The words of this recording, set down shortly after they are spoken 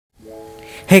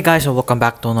Hey guys, and welcome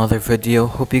back to another video.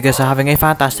 Hope you guys are having a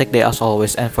fantastic day as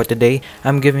always. And for today,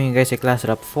 I'm giving you guys a class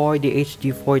setup for the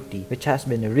HG40, which has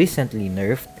been recently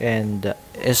nerfed and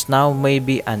is now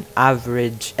maybe an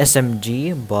average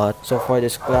SMG. But so for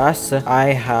this class,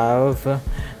 I have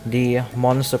the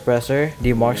mono suppressor,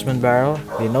 the marksman barrel,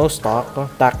 the no stock,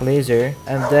 tac laser,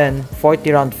 and then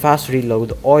 40 round fast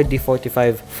reload or the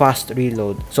 45 fast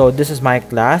reload. So this is my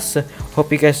class.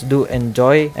 Hope you guys do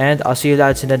enjoy, and I'll see you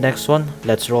lads in the next one.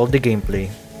 Let's roll the gameplay.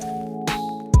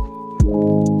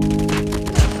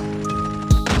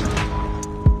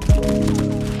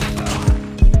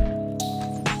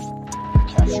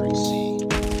 Capturing C.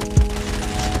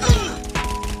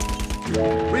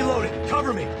 Reloading,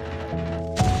 cover me.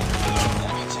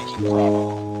 Enemy taking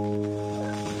Bravo.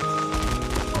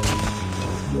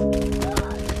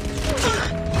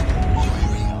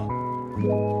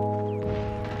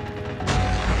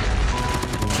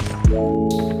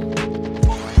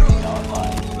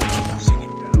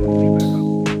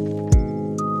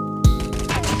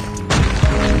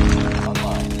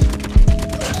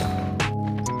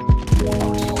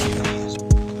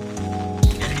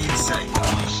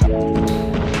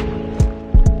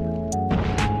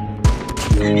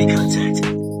 Enemy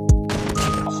contact.